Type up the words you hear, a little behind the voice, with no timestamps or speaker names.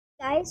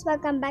guys!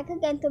 Welcome back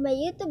again to my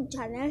YouTube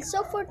channel.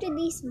 So for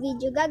today's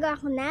video, gagawa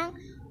ko ng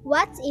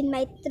what's in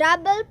my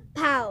travel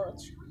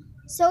pouch.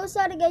 So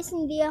sorry guys,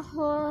 hindi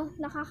ako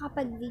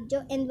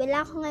nakakapag-video and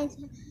wala ako ngayon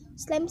sa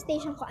slime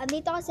station ko.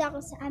 Andito kasi ako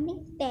sa aming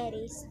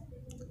terrace.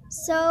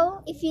 So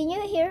if you're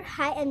new here,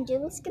 hi, I'm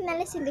Jules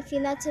Canales, and if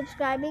you're not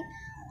subscribing,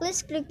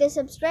 please click the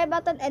subscribe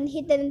button and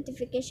hit the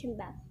notification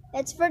bell.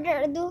 Let's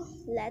further ado,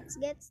 let's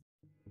get started.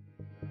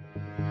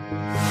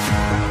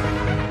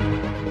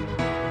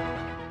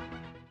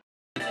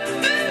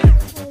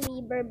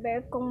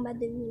 Berber kung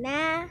madumi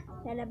na,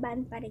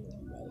 lalaban pa rin yun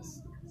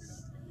guys.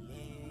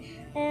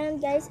 And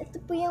guys,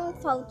 ito po yung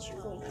pouch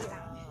ko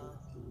lang.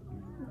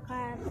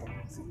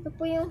 Ito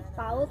po yung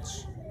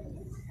pouch.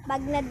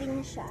 Bag na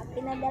din siya.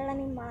 Pinadala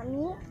ni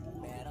mami.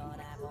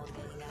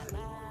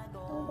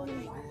 Ang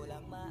ganda.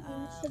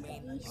 Ayan siya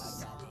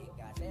guys.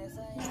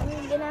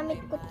 Ginamit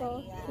ko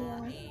to.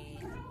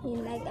 Yung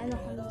nag-ano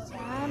kami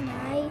sa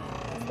may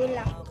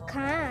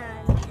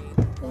Bulacan.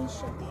 Ayan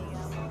siya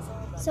guys.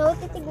 So,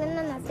 titignan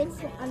na natin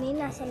kung ano yung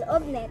nasa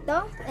loob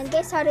nito. And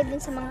guys, sorry din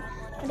sa mga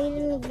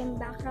naririnig ng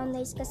background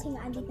noise kasi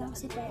nga andito ako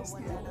sa terrace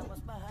na.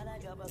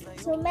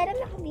 So, meron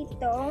ako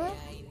dito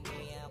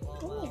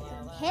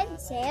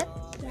headset.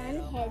 Yan,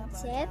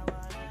 headset.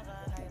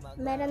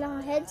 Meron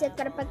ako headset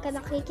para pagka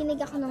nakikinig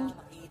ako ng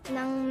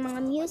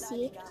mga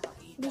music,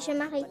 hindi siya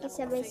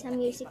makikisabay sa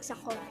music sa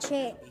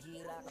kotse.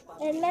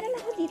 And meron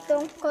ako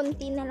dito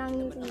konti na lang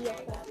yung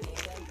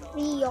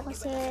Rio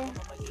kasi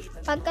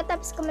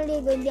pagkatapos ko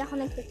maligo, hindi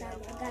ako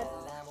nagtatali agad.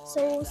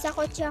 So, sa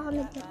kotse ako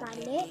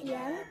nagtatali.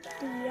 Yan,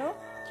 Rio.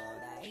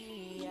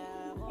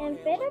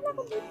 And meron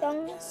ako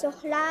ditong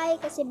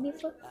suklay kasi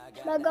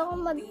bago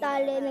ako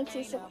magtali,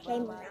 nagsusuklay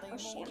muna ako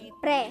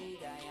syempre.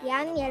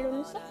 Yan, yellow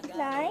na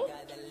suklay.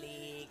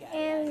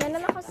 And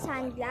meron ako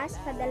sunglass,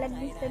 padala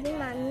dito ni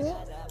mami.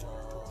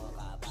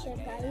 Siya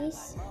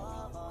guys.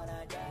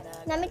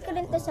 Namit ko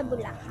rin to sa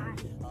Bulacan.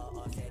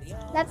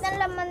 Lahat ng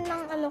laman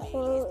ng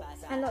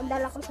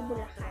dala ko sa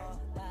Bulacan.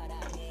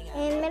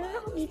 And meron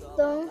ako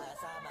ditong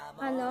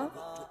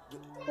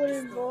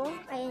pulbo.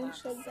 Ayan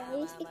siya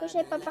guys. Hindi ko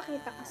siya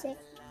ipapakita kasi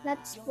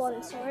not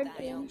sponsored.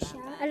 Ayan siya.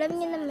 Alam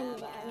niyo naman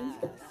yan.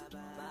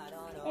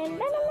 And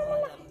meron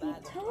naman ako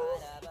dito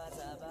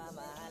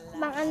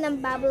ng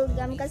bubble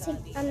gum kasi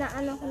ko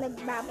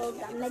nag-bubble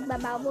gum.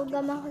 Nagba-bubble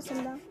gum ako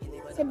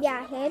sa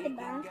biyahe,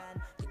 diba?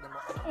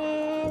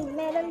 And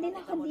meron din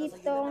ako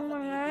dito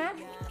mga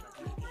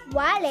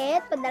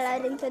wallet. Padala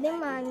rin to ni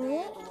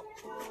mami.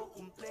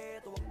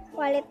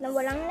 Wallet na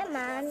walang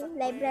laman.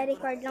 Library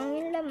card lang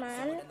yung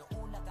laman.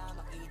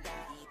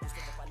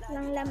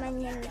 Lang laman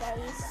yan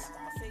guys.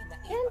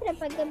 Siyempre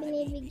pagka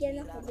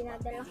binibigyan ako,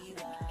 binadala ko.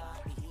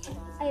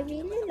 I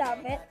really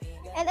love it.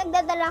 And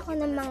nagdadala ko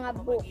ng mga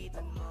book.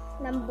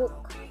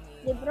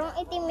 Librong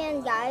itim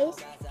yan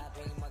guys.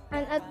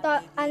 An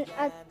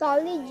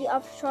anthology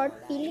of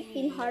short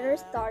Philippine horror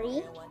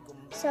story.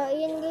 So,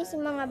 yun guys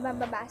yung mga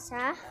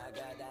bababasa.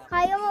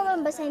 Kaya mo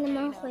mabasahin ng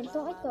mga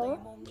kwentong ito.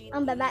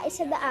 Ang babae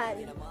sa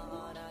daan.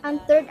 Ang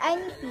third eye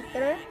ni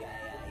Peter.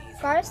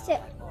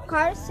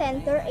 Car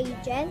center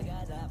agent.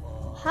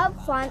 Have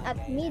fun at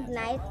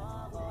midnight.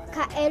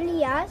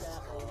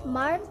 Ka-Elias.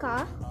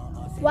 Marka.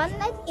 One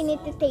night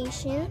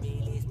invitation.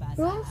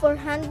 Room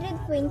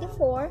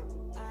 424.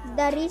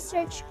 The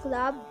Research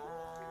Club.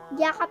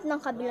 Yakap ng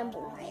kabilang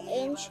buhay.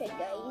 Ayan siya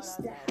guys.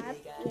 Lahat.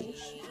 Ayan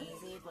siya.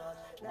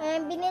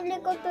 And binili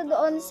ko to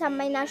doon sa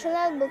my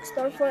National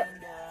Bookstore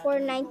for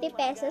 90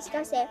 pesos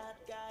kasi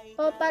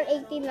total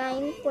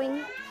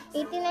 89.75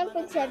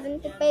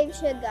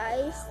 siya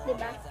guys.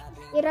 Diba?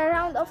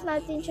 I-round off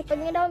natin siya.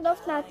 Pag i-round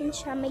off natin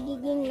siya,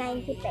 magiging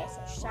 90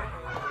 pesos siya.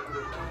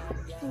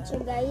 Ayan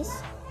siya guys.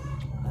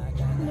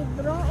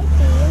 Librong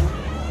itim.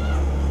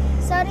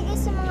 Sorry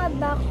guys sa mga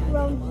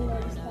background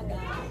noise talaga.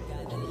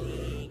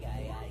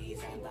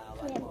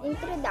 Yan,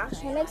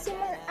 introduction.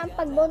 Nagsimula ang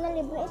pagbuo ng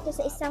libro ito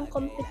sa isang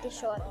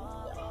kompetisyon.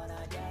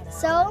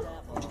 So,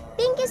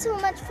 thank you so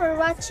much for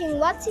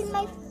watching What's in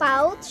My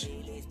Pouch.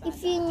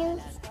 If you knew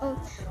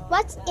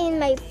what's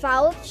in my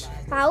pouch.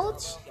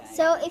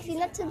 So, if you're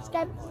not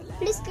subscribed,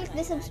 please click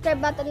the subscribe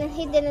button and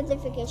hit the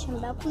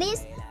notification bell.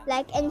 Please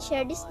like and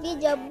share this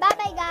video.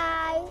 Bye-bye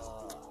guys!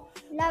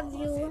 Love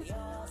you!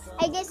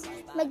 Ay guys,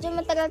 medyo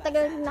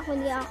matagal-tagal na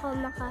hindi ako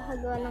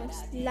makakagawa ng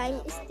slime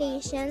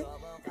station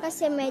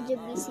kasi medyo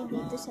busy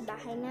dito sa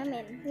bahay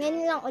namin.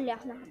 Ngayon lang uli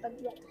ako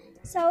nakapag-vlog.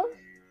 So,